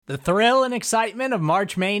The thrill and excitement of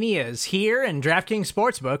March Mania is here, and DraftKings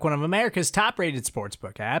Sportsbook, one of America's top-rated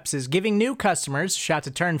sportsbook apps, is giving new customers a shot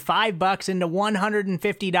to turn $5 into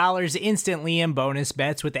 $150 instantly in bonus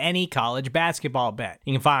bets with any college basketball bet.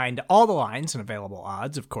 You can find all the lines and available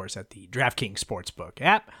odds, of course, at the DraftKings Sportsbook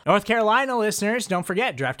app. North Carolina listeners, don't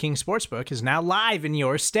forget, DraftKings Sportsbook is now live in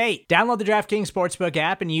your state. Download the DraftKings Sportsbook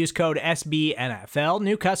app and use code SBNFL.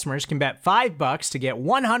 New customers can bet $5 to get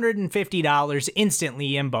 $150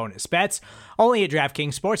 instantly in bonus bets, only at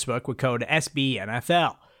DraftKings Sportsbook with code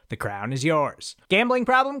SBNFL. The crown is yours. Gambling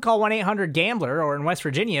problem? Call 1-800-GAMBLER, or in West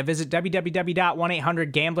Virginia, visit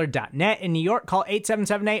www.1800gambler.net. In New York, call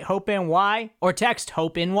 877-8-HOPE-NY or text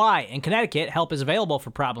HOPE-NY. In Connecticut, help is available for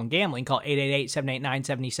problem gambling. Call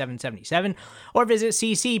 888-789-7777 or visit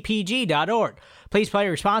ccpg.org. Please play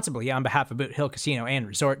responsibly on behalf of Boot Hill Casino and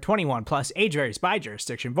Resort. 21 plus, age varies by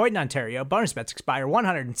jurisdiction. Void in Ontario. Bonus bets expire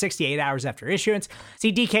 168 hours after issuance.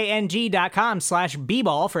 See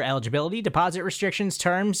dkng.com/bball for eligibility, deposit restrictions,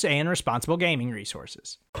 terms, and responsible gaming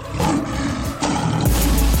resources.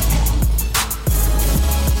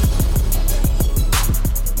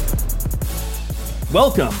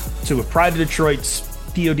 Welcome to a Pride of Detroit's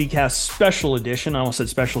PODcast special edition. I almost said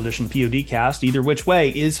special edition PODcast. Either which way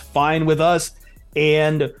is fine with us.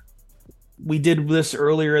 And we did this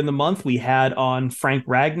earlier in the month. We had on Frank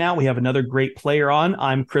Ragnow. We have another great player on.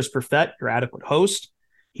 I'm Chris Perfett, your adequate host.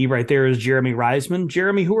 He right there is Jeremy Reisman.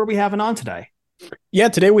 Jeremy, who are we having on today? Yeah,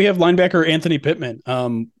 today we have linebacker Anthony Pittman.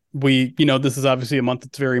 This is obviously a month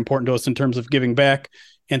that's very important to us in terms of giving back.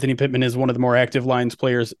 Anthony Pittman is one of the more active Lions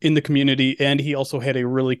players in the community, and he also had a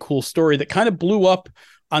really cool story that kind of blew up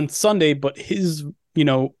on Sunday, but his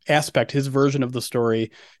his version of the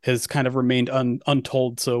story has kind of remained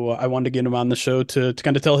untold. So I wanted to get him on the show to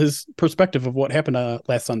kind of tell his perspective of what happened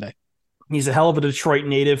last Sunday. He's a hell of a Detroit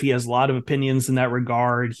native. He has a lot of opinions in that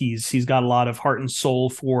regard. He's got a lot of heart and soul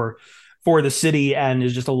for the city and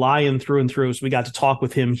is just a lion through and through. So we got to talk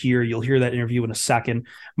with him here. You'll hear that interview in a second.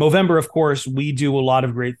 Movember, of course, we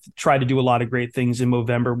try to do a lot of great things in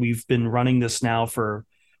Movember. We've been running this now for,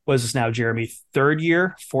 what is this now, Jeremy?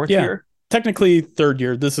 Fourth year? Technically third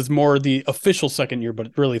year. This is more the official second year,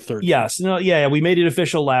 but really third. Yes. No, yeah. We made it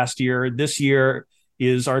official last year. This year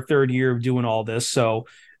is our third year of doing all this. So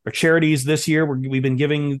our charities this year, we've been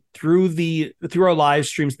giving through our live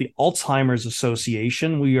streams, the Alzheimer's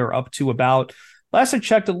Association. We are up to about, last I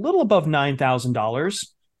checked, a little above $9,000.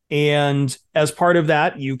 And as part of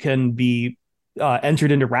that, you can be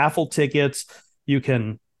entered into raffle tickets. You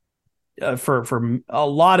can for a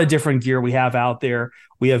lot of different gear we have out there.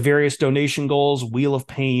 We have various donation goals, Wheel of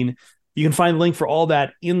Pain. You can find a link for all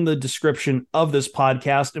that in the description of this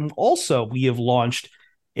podcast. And also we have launched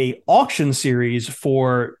a auction series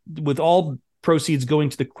with all proceeds going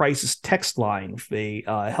to the crisis text line, a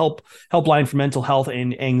helpline for mental health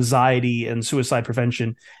and anxiety and suicide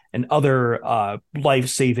prevention and other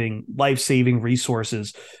life-saving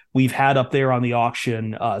resources. We've had up there on the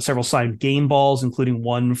auction several signed game balls, including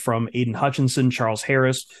one from Aiden Hutchinson, Charles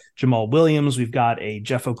Harris, Jamal Williams. We've got a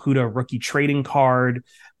Jeff Okuda rookie trading card.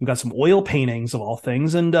 We've got some oil paintings of all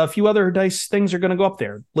things, and a few other nice things are going to go up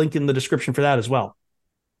there. Link in the description for that as well.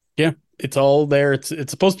 Yeah, it's all there.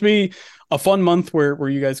 It's supposed to be a fun month where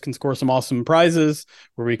you guys can score some awesome prizes,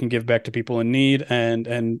 where we can give back to people in need.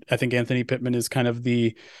 And I think Anthony Pittman is kind of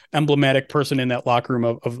the emblematic person in that locker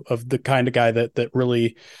room of the kind of guy that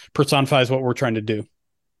really personifies what we're trying to do.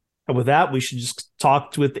 And with that, we should just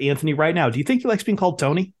talk with Anthony right now. Do you think he likes being called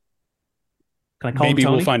Tony? Can I call him Tony?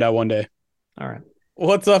 Maybe we'll find out one day. All right.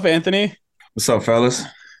 What's up, Anthony? What's up, fellas?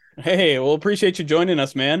 Hey, well, appreciate you joining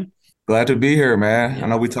us, man. Glad to be here, man. Yeah. I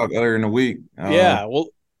know we talked earlier in the week. Well,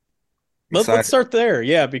 let's start there.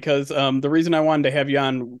 Yeah, because the reason I wanted to have you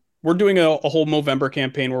on, we're doing a whole Movember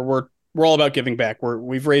campaign where we're all about giving back.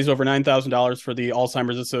 We've raised over $9,000 for the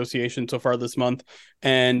Alzheimer's Association so far this month,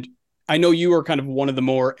 and I know you are kind of one of the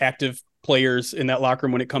more active players in that locker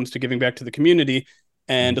room when it comes to giving back to the community.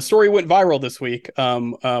 And a story went viral this week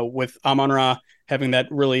with Amon-Ra having that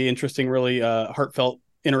really interesting, really heartfelt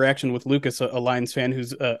interaction with Lucas, a Lions fan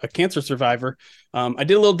who's a cancer survivor. I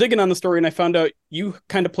did a little digging on the story and I found out you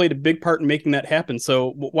kind of played a big part in making that happen.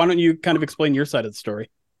 So why don't you kind of explain your side of the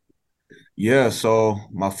story? Yeah, so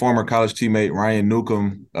my former college teammate Ryan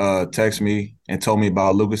Newcomb texted me and told me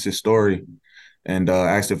about Lucas's story and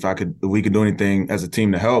asked if we could do anything as a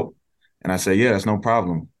team to help. And I said, yeah, that's no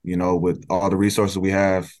problem. You know, with all the resources we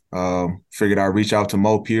have, figured I'd reach out to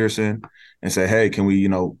Mo Pearson and say, hey, can we,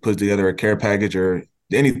 put together a care package or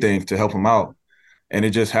anything to help him out. And it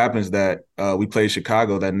just happens that we played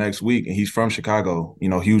Chicago that next week, and he's from Chicago,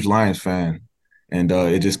 huge Lions fan. and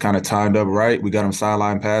it just kind of timed up right. We got him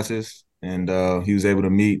sideline passes, and he was able to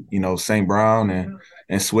meet, St. Brown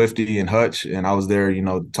and Swifty and Hutch, and I was there,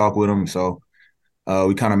 to talk with him. So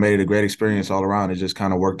we kind of made it a great experience all around. It just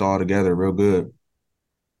kind of worked all together real good.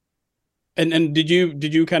 And did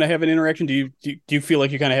you kind of have an interaction? Do you feel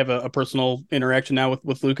like you kind of have a personal interaction now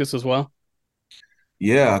with Lucas as well?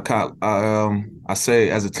 Yeah, I say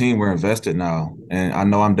as a team we're invested now, and I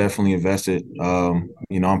know I'm definitely invested.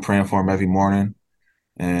 I'm praying for him every morning,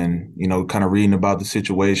 and kind of reading about the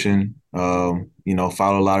situation. Follow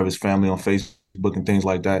a lot of his family on Facebook and things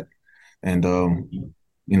like that, and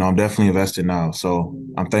I'm definitely invested now. So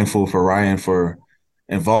I'm thankful for Ryan for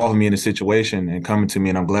involving me in the situation and coming to me,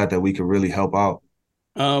 and I'm glad that we could really help out.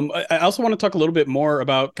 I also want to talk a little bit more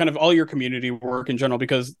about kind of all your community work in general,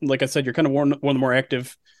 because like I said, you're kind of one of the more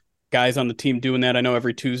active guys on the team doing that. I know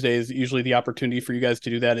every Tuesday is usually the opportunity for you guys to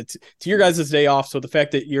do that. It's your guys' day off. So the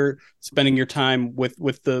fact that you're spending your time with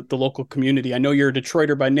the local community, I know you're a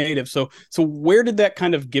Detroiter by native. So where did that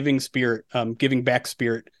kind of giving back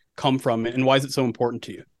spirit come from, and why is it so important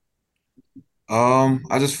to you?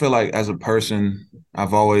 I just feel like as a person,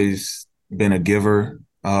 I've always been a giver.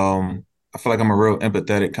 I feel like I'm a real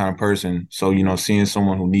empathetic kind of person. So, seeing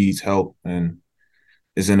someone who needs help and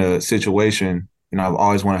is in a situation, I've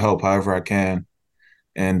always want to help however I can.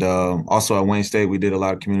 And also at Wayne State, we did a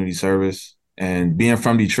lot of community service. And being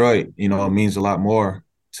from Detroit, it means a lot more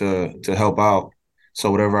to help out. So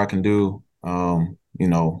whatever I can do,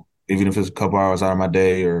 even if it's a couple hours out of my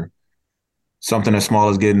day or something as small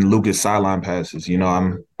as getting Lucas sideline passes,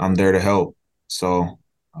 I'm there to help. So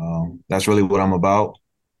that's really what I'm about,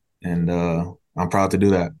 and I'm proud to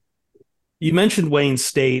do that. You mentioned Wayne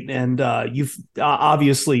State, and you've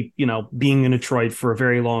obviously, being in Detroit for a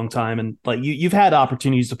very long time, and like you've had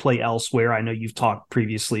opportunities to play elsewhere. I know you've talked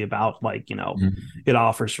previously about get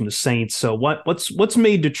offers from the Saints. So what's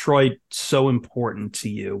made Detroit so important to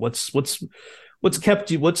you? What's kept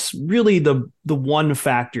you? What's really the one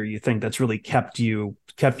factor you think that's really kept your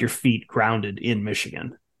feet grounded in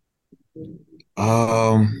Michigan?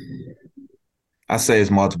 I say it's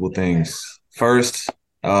multiple things. First,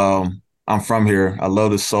 I'm from here. I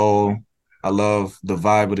love the soul. I love the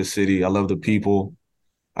vibe of the city. I love the people.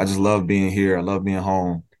 I just love being here. I love being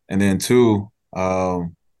home. And then two,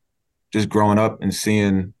 just growing up and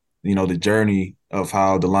seeing, the journey of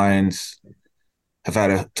how the Lions have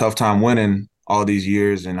had a tough time winning all these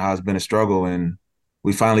years and how it's been a struggle. And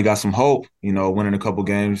we finally got some hope, winning a couple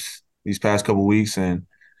games these past couple weeks and,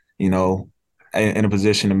 in a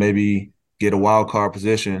position to maybe get a wild card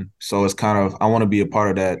position. So it's kind of, I want to be a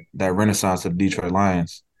part of that renaissance of the Detroit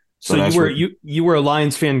Lions. So you were a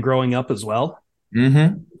Lions fan growing up as well?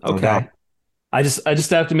 Mm-hmm. Okay. I just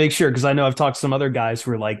have to make sure, because I know I've talked to some other guys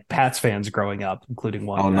who were like Pats fans growing up, including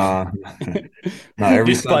one. Oh, no. No,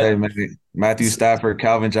 every Sunday, Matthew Stafford,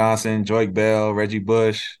 Calvin Johnson, Joique Bell, Reggie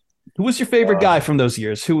Bush. Who was your favorite guy from those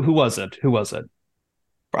years? Who was it?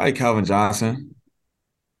 Probably Calvin Johnson.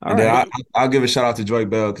 Then I'll give a shout out to Joique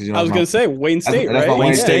Bell because I was going to say Wayne State, that's right? my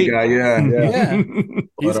Wayne State guy. Yeah.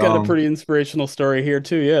 He's got a pretty inspirational story here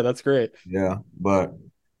too. Yeah, that's great. Yeah, but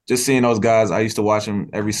just seeing those guys, I used to watch them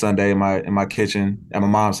every Sunday in my kitchen at my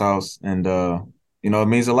mom's house, and it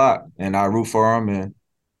means a lot. And I root for them, and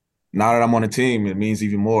now that I'm on the team, it means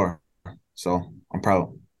even more. So I'm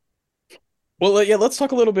proud. Well, yeah, let's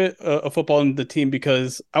talk a little bit of football and the team,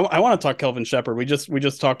 because I want to talk Kelvin Shepard. We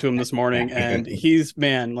just talked to him this morning, and he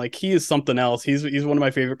is something else. He's one of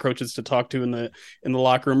my favorite coaches to talk to in the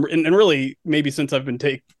locker room, and really maybe since I've been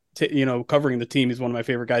covering the team, he's one of my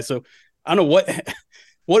favorite guys. So I don't know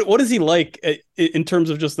what is he like in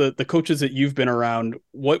terms of just the coaches that you've been around.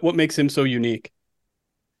 What makes him so unique?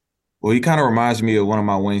 Well, he kind of reminds me of one of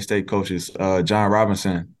my Wayne State coaches, John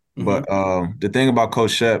Robinson. But the thing about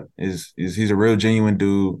Coach Shep is he's a real genuine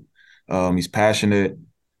dude. He's passionate.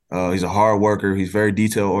 He's a hard worker. He's very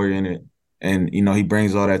detail oriented, and he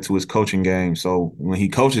brings all that to his coaching game. So when he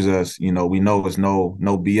coaches us, we know it's no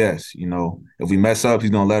BS. If we mess up,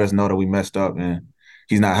 he's gonna let us know that we messed up, and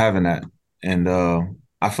he's not having that. And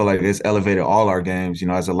I feel like it's elevated all our games.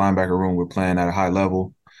 As a linebacker room, we're playing at a high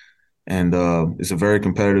level, and it's a very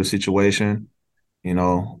competitive situation.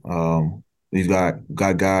 We've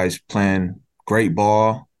got guys playing great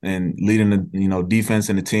ball and leading the defense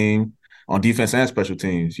and the team on defense and special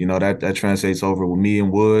teams. That translates over with me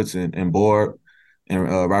and Woods and Borg and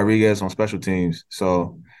Rodriguez on special teams.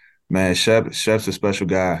 So, man, Shep's a special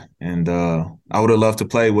guy, and I would have loved to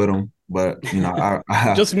play with him, but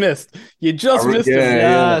I just missed. You just missed him.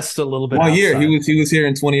 Just a little bit. 1 year he was here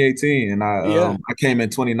in 2018, and I came in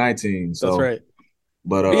 2019. So that's right.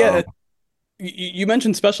 But You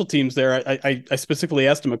mentioned special teams there. I specifically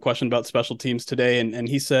asked him a question about special teams today, and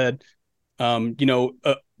he said,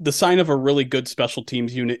 the sign of a really good special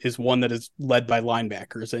teams unit is one that is led by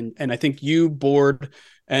linebackers, and I think you, Board,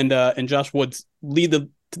 and Josh Woods lead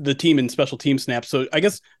the team in special team snaps. So I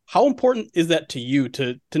guess how important is that to you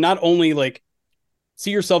to not only like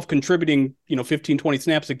see yourself contributing 15, 20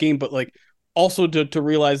 snaps a game, but like also to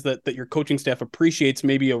realize that your coaching staff appreciates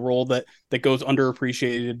maybe a role that goes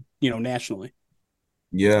underappreciated nationally.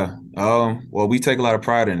 Yeah. Well, we take a lot of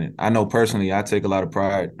pride in it. I know personally, I take a lot of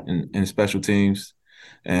pride in special teams,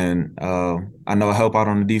 and I know I help out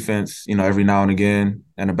on the defense, every now and again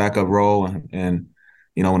in a backup role, and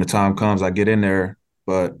when the time comes, I get in there.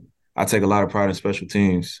 But I take a lot of pride in special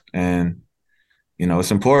teams, and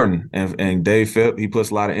it's important. And Dave Phipp, he puts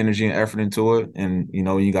a lot of energy and effort into it. And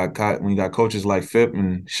when you got coaches like Phipp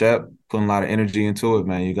and Shep putting a lot of energy into it,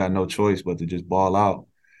 man, you got no choice but to just ball out.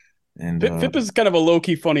 And Phipp is kind of a low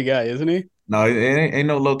key funny guy, isn't he? no, it ain't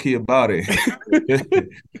no low key about it.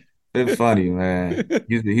 It's funny, man.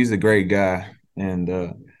 He's a great guy, and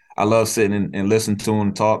I love sitting and listening to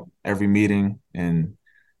him talk every meeting and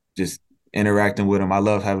just interacting with him. I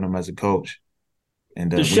love having him as a coach.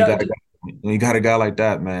 And when you got a guy like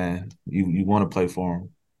that, man, you want to play for him.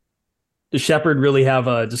 Does Shepard really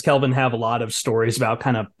does Kelvin have a lot of stories about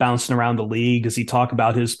kind of bouncing around the league? Does he talk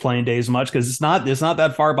about his playing days much? Because it's not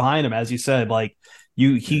that far behind him, as you said. Like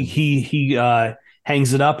he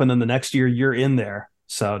hangs it up, and then the next year you're in there.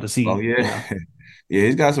 So does he? Oh yeah, yeah.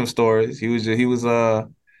 He's got some stories. He was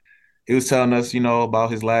telling us,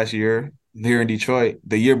 about his last year here in Detroit,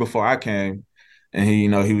 the year before I came, and he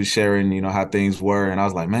was sharing, how things were, and I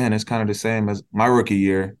was like, man, it's kind of the same as my rookie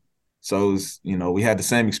year. So it was, we had the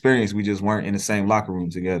same experience. We just weren't in the same locker room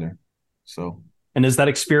together. So. And is that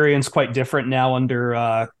experience quite different now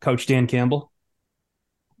under Coach Dan Campbell?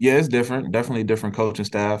 Yeah, it's different. Definitely different coaching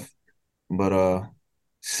staff, but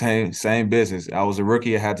same business. I was a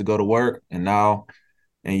rookie. I had to go to work, and now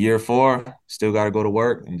in year 4, still got to go to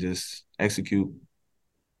work and just execute.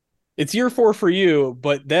 It's year 4 for you,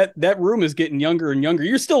 but that room is getting younger and younger.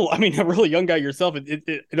 You're still, a really young guy yourself.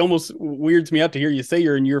 It almost weirds me out to hear you say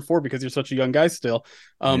you're in year 4 because you're such a young guy still.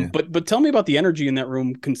 Yeah. But tell me about the energy in that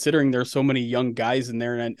room, considering there's so many young guys in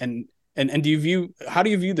there, and how do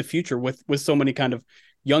you view the future with so many kind of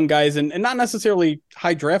young guys and not necessarily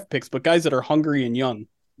high draft picks, but guys that are hungry and young?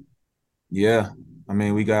 Yeah,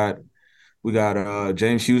 we got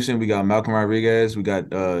James Houston, we got Malcolm Rodriguez, we got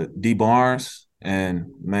D Barnes. And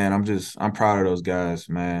man, I'm proud of those guys,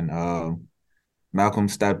 man. Malcolm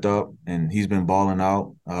stepped up and he's been balling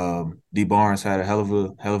out. D Barnes had a hell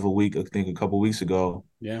of a week, I think a couple weeks ago.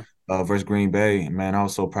 Yeah. Versus Green Bay. Man, I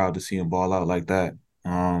was so proud to see him ball out like that.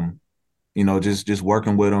 Just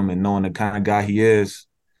working with him and knowing the kind of guy he is.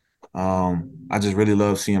 I just really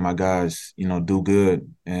love seeing my guys, do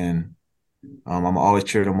good. And I'm always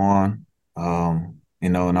cheer them on.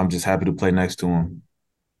 And I'm just happy to play next to him.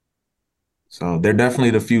 So they're definitely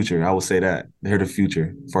the future. I would say that they're the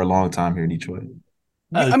future for a long time here in Detroit.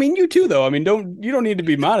 You too, though. You don't need to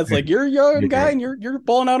be modest. Like you're a young guy and you're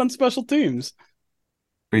balling out on special teams.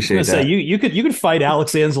 Appreciate that. You could fight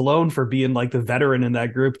Alex Anzalone for being like the veteran in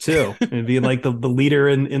that group too, and being like the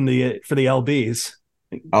leader for the LBs.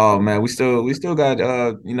 Oh man, we still got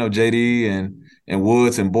JD and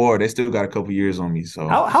Woods and Board. They still got a couple years on me. So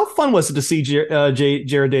how fun was it to see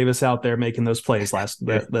Jared Davis out there making those plays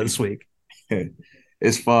this week?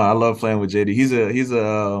 It's fun. I love playing with JD.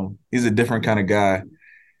 He's a different kind of guy,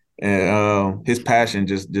 and his passion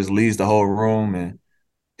just leads the whole room, and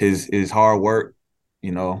his hard work.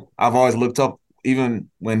 I've always looked up, even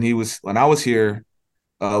when I was here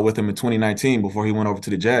with him in 2019 before he went over to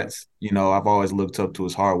the Jets. I've always looked up to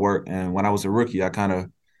his hard work, and when I was a rookie,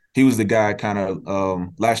 he was the guy I kind of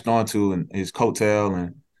latched onto and his coattail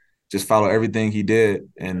and just followed everything he did,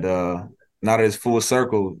 and now that it's full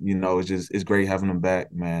circle, it's great having him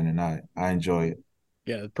back, man, and I enjoy it.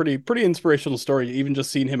 Yeah, pretty inspirational story. Even just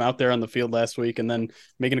seeing him out there on the field last week and then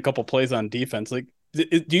making a couple plays on defense. Like,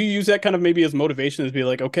 do you use that kind of maybe as motivation to be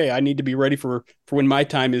like, okay, I need to be ready for when my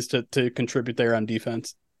time is to contribute there on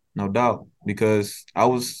defense? No doubt, because I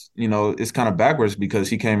was, it's kind of backwards because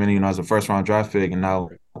he came in, as a first-round draft pick, and now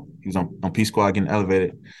he was on P Squad getting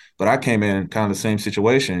elevated. But I came in kind of the same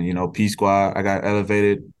situation, P Squad. I got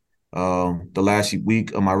elevated. The last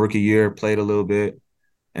week of my rookie year, played a little bit.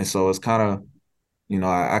 And so it's kind of,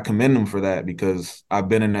 I commend him for that because I've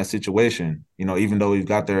been in that situation, even though we've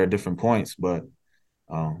got there at different points, but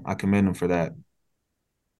I commend him for that.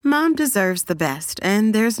 Mom deserves the best,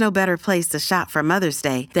 and there's no better place to shop for Mother's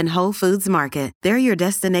Day than Whole Foods Market. They're your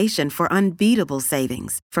destination for unbeatable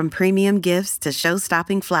savings, from premium gifts to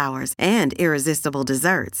show-stopping flowers and irresistible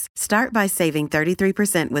desserts. Start by saving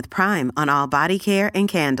 33% with Prime on all body care and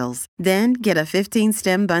candles. Then get a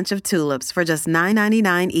 15-stem bunch of tulips for just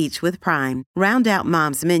 $9.99 each with Prime. Round out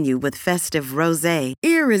Mom's menu with festive rosé,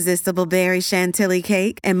 irresistible berry chantilly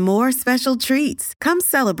cake, and more special treats. Come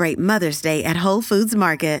celebrate Mother's Day at Whole Foods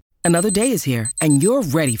Market. Another day is here, and you're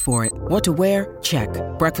ready for it. What to wear? Check.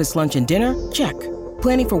 Breakfast, lunch, and dinner? Check.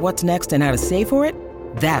 Planning for what's next and how to save for it?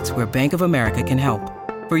 That's where Bank of America can help.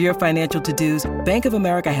 For your financial to-dos, Bank of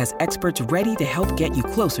America has experts ready to help get you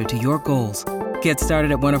closer to your goals. Get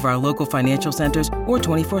started at one of our local financial centers or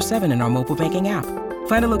 24/7 in our mobile banking app.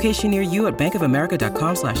 Find a location near you at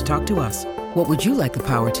bankofamerica.com/talktous. What would you like the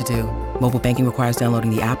power to do? Mobile banking requires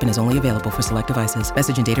downloading the app and is only available for select devices.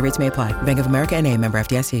 Message and data rates may apply. Bank of America N.A., member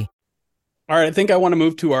FDIC. All right, I think I want to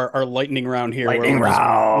move to our lightning round here. Lightning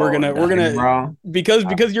round. We're gonna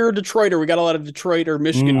because you're a Detroiter. We got a lot of Detroit or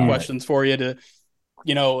Michigan questions for you to,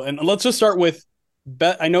 and let's just start with.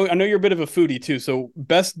 I know you're a bit of a foodie too. So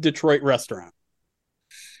best Detroit restaurant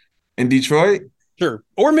in Detroit, sure,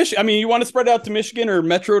 or Michigan. I mean, you want to spread out to Michigan or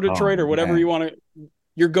Metro Detroit or whatever you want to.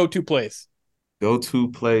 Your go-to place.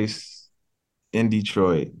 Go-to place in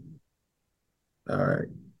Detroit. All right.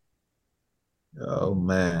 Oh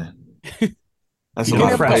man. That's a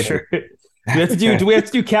lot of pressure. Do we have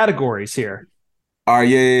to do categories here? All right,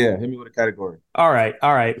 yeah. Hit me with a category. All right.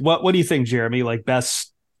 What do you think, Jeremy? Like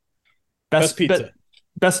best pizza.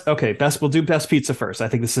 Best. We'll do best pizza first. I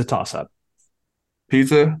think this is a toss-up.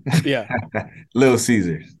 Pizza? Yeah. Little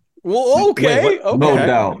Caesars. Well, okay. No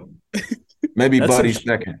doubt. Maybe Buddy's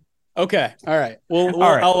second. Okay. All right. All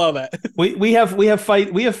right. I'll allow that. We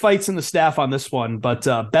have fights in the staff on this one, but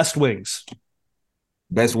best wings.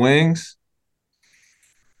 Best wings?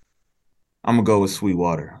 I'm gonna go with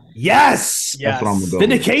Sweetwater. Yes. That's what I'm gonna go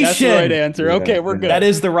Vindication. That's the right answer. Yeah, okay, we're good. That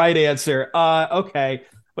is the right answer. Okay.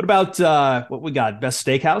 What about what we got? Best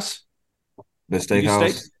steakhouse? Best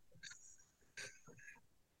steakhouse.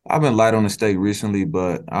 I've been light on the steak recently,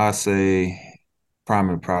 but I say prime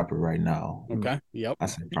and proper right now. Okay. Yep. I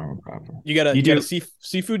say prime and proper. You got a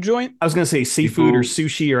seafood joint? I was gonna say seafood or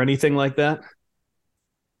sushi or anything like that.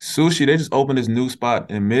 Sushi, they just opened this new spot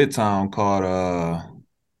in Midtown called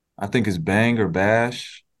I think it's Bang or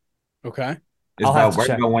Bash. Okay. It's about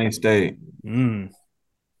right by Wayne State. I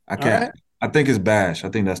can't. Right. I think it's Bash. I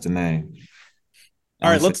think that's the name.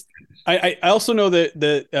 All right, I also know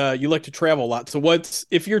that you like to travel a lot. So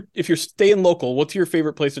if you're staying local, what's your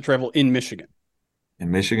favorite place to travel in Michigan?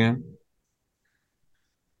 In Michigan,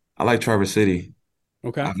 I like Traverse City.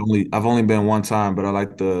 Okay. I've only been one time, but I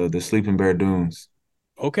like the Sleeping Bear Dunes.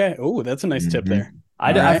 Okay. Oh, that's a nice tip there.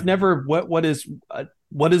 I've never. What is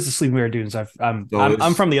the Sleeping Bear Dunes? I'm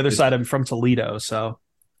from the other side. I'm from Toledo, so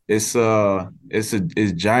it's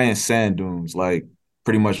giant sand dunes, like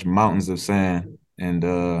pretty much mountains of sand, and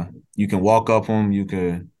you can walk up them, you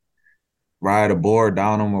can ride a board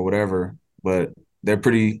down them or whatever, but they're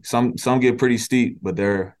pretty. Some get pretty steep, but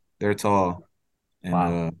they're tall,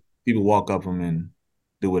 and people walk up them and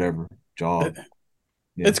do whatever, jog.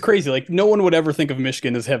 Yeah. It's crazy. Like no one would ever think of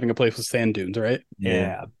Michigan as having a place with sand dunes, right?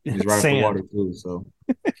 Yeah. It's right for water too. So,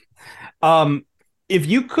 if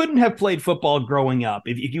you couldn't have played football growing up,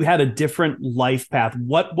 if you had a different life path,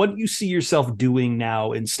 what do you see yourself doing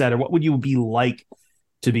now instead, or what would you be like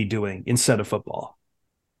to be doing instead of football?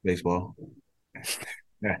 Baseball.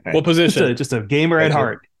 What position? Just a gamer at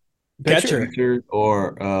heart. Catcher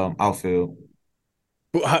or outfield.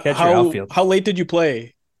 How late did you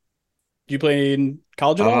play? Did you play in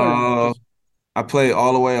college at all? I played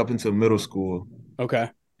all the way up until middle school. Okay.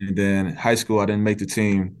 And then high school, I didn't make the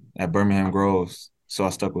team at Birmingham Groves, so I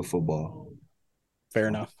stuck with football. Fair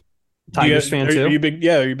enough. Tigers fan too? Are you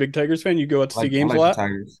a big Tigers fan? You go out to see games a lot?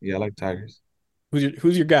 Tigers. Yeah, I like Tigers.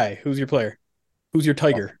 Who's your guy? Who's your player? Who's your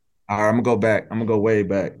Tiger? All right, I'm going to go back. I'm going to go way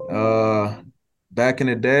back. Back in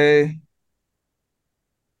the day,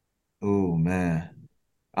 oh, man.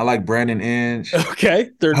 I like Brandon Inge. Okay,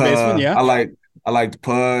 third baseman, yeah. I liked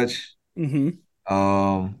Pudge.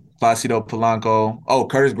 Placido Polanco. Oh,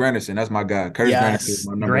 Curtis Granderson. That's my guy. Curtis Granderson is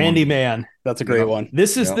my number Grandy one. man. That's a great one.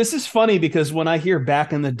 This is funny because when I hear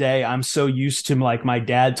back in the day, I'm so used to like my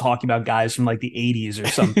dad talking about guys from like the 80s or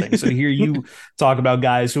something. So to hear you talk about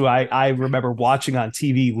guys who I remember watching on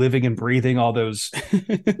TV, living and breathing all those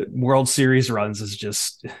World Series runs is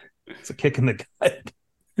just it's a kick in the gut.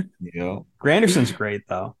 Yeah. Granderson's great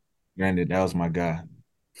though. Granted, that was my guy.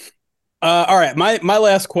 All right, my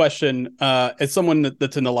last question. As someone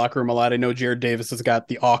that's in the locker room a lot, I know Jared Davis has got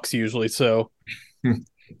the aux usually. So,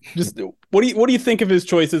 just what do you think of his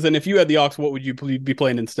choices? And if you had the aux, what would you be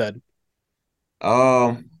playing instead?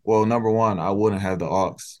 Well, number one, I wouldn't have the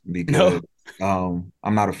aux because I'm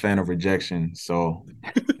not a fan of rejection. So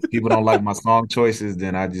if people don't like my song choices,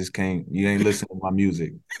 then I just can't. You ain't listening to my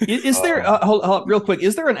music. Is there hold up, real quick?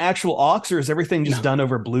 Is there an actual aux, or is everything just done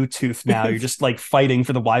over Bluetooth now? You're just like fighting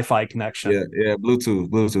for the Wi-Fi connection. Yeah,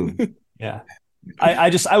 Bluetooth. Yeah, I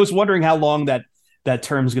was wondering how long that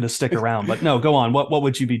term's going to stick around. But no, go on. What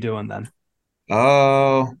would you be doing then?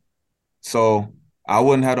 So I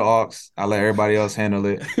wouldn't have the aux. I let everybody else handle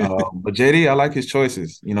it. But JD, I like his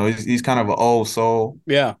choices. You know, he's kind of an old soul,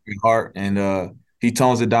 heart, and he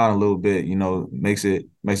tones it down a little bit. You know, makes the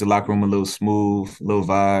locker room a little smooth, a little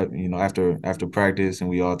vibe. You know, after practice and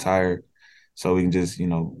we all tired, so we can just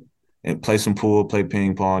and play some pool, play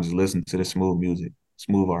ping pong, just listen to the smooth music,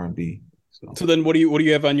 smooth R&B. So then, what do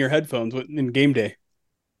you have on your headphones in game day?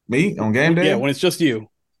 Me on game day? Yeah, when it's just you.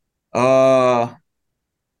 A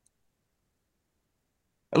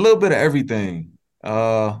little bit of everything.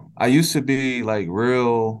 I used to be like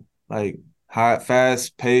real, like hot,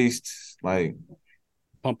 fast paced, like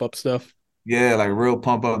pump up stuff. Yeah, like real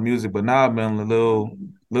pump up music. But now I've been a little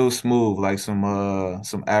smooth, like some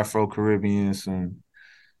Afro Caribbean, some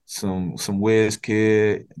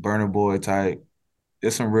Wizkid, Burna Boy type.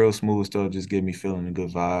 Just some real smooth stuff. Just get me feeling a good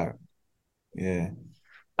vibe. Yeah.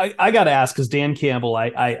 I got to ask because Dan Campbell,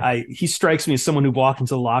 he strikes me as someone who walks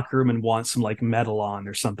into the locker room and wants some like metal on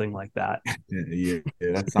or something like that. Yeah,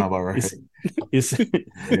 that sounds about right.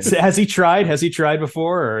 Has he tried? Has he tried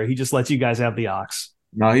before, or he just lets you guys have the aux?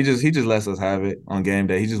 No, he just lets us have it on game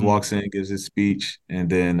day. He just walks in, gives his speech, and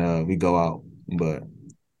then we go out. But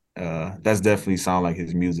that's definitely sound like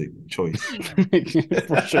his music choice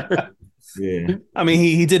for sure. Yeah, I mean,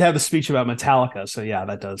 he did have the speech about Metallica, so yeah,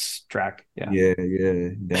 that does track. Yeah.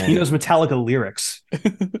 Damn. He knows Metallica lyrics.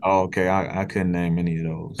 Oh, okay. I couldn't name any of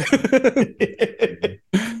those.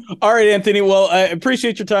 All right, Anthony. Well, I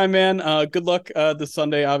appreciate your time, man. Good luck this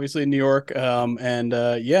Sunday, obviously in New York.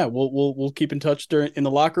 Yeah, we'll keep in touch in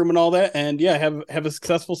the locker room and all that. And yeah, have a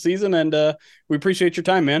successful season. And we appreciate your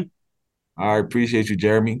time, man. I appreciate you,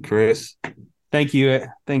 Jeremy, Chris. Thank you. All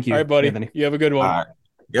right, buddy. Anthony. You have a good one. All right.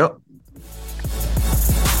 Yep.